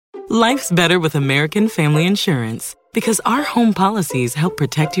Life's better with American Family Insurance because our home policies help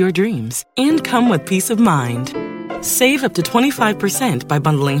protect your dreams and come with peace of mind. Save up to 25% by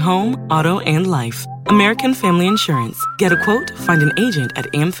bundling home, auto, and life. American Family Insurance. Get a quote, find an agent at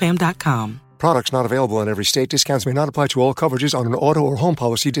amfam.com. Products not available in every state. Discounts may not apply to all coverages on an auto or home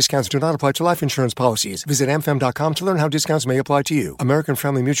policy. Discounts do not apply to life insurance policies. Visit amfam.com to learn how discounts may apply to you. American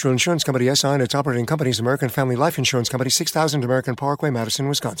Family Mutual Insurance Company, SI, and its operating companies, American Family Life Insurance Company, 6000 American Parkway, Madison,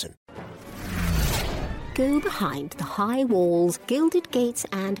 Wisconsin. Go behind the high walls, gilded gates,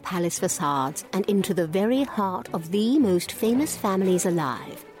 and palace facades, and into the very heart of the most famous families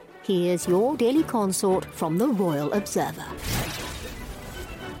alive. Here's your daily consort from the Royal Observer.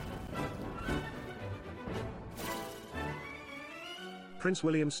 Prince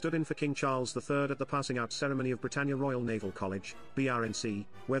William stood in for King Charles III at the passing-out ceremony of Britannia Royal Naval College, BRNC,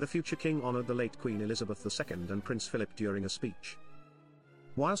 where the future king honoured the late Queen Elizabeth II and Prince Philip during a speech.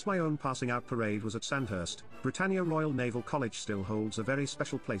 Whilst my own passing-out parade was at Sandhurst, Britannia Royal Naval College still holds a very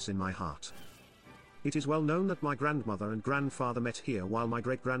special place in my heart. It is well known that my grandmother and grandfather met here while my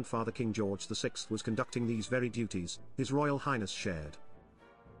great-grandfather King George VI was conducting these very duties, His Royal Highness shared.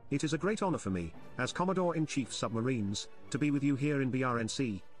 It is a great honor for me, as Commodore-in-Chief Submarines, to be with you here in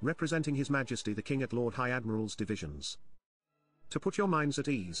BRNC, representing His Majesty the King at Lord High Admiral's divisions. To put your minds at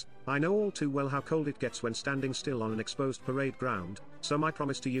ease, I know all too well how cold it gets when standing still on an exposed parade ground, so my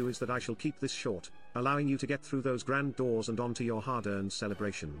promise to you is that I shall keep this short, allowing you to get through those grand doors and on to your hard-earned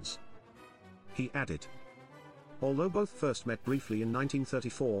celebrations. He added. Although both first met briefly in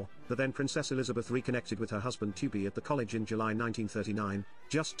 1934, the then Princess Elizabeth reconnected with her husband Tubby at the college in July 1939,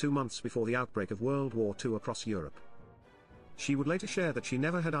 just 2 months before the outbreak of World War II across Europe. She would later share that she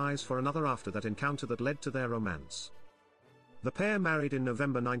never had eyes for another after that encounter that led to their romance. The pair married in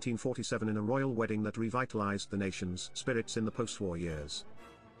November 1947 in a royal wedding that revitalized the nation's spirits in the post-war years.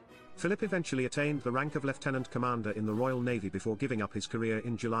 Philip eventually attained the rank of Lieutenant Commander in the Royal Navy before giving up his career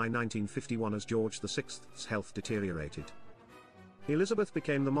in July 1951 as George VI's health deteriorated. Elizabeth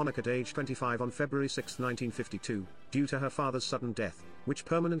became the monarch at age 25 on February 6, 1952, due to her father's sudden death, which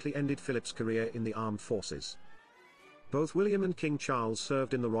permanently ended Philip's career in the armed forces. Both William and King Charles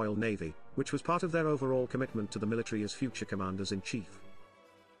served in the Royal Navy, which was part of their overall commitment to the military as future commanders-in-chief.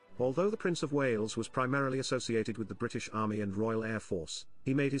 Although the Prince of Wales was primarily associated with the British Army and Royal Air Force,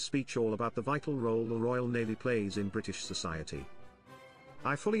 he made his speech all about the vital role the Royal Navy plays in British society.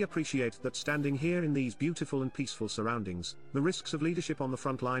 I fully appreciate that standing here in these beautiful and peaceful surroundings, the risks of leadership on the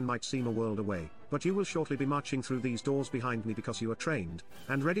front line might seem a world away, but you will shortly be marching through these doors behind me because you are trained,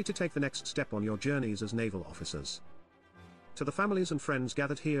 and ready to take the next step on your journeys as naval officers. To the families and friends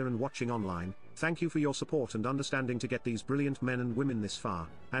gathered here and watching online, thank you for your support and understanding to get these brilliant men and women this far,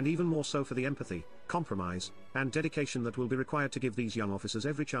 and even more so for the empathy, compromise, and dedication that will be required to give these young officers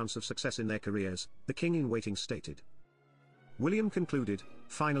every chance of success in their careers, the King-in-Waiting stated. William concluded,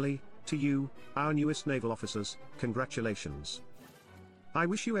 finally, to you, our newest naval officers, congratulations. I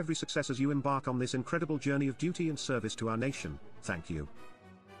wish you every success as you embark on this incredible journey of duty and service to our nation, thank you.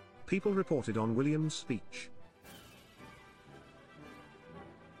 People reported on William's speech.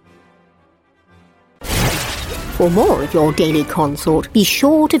 For more of your daily consort, be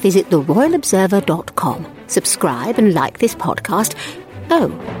sure to visit theroyalobserver.com. Subscribe and like this podcast.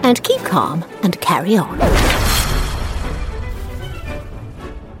 Oh, and keep calm and carry on.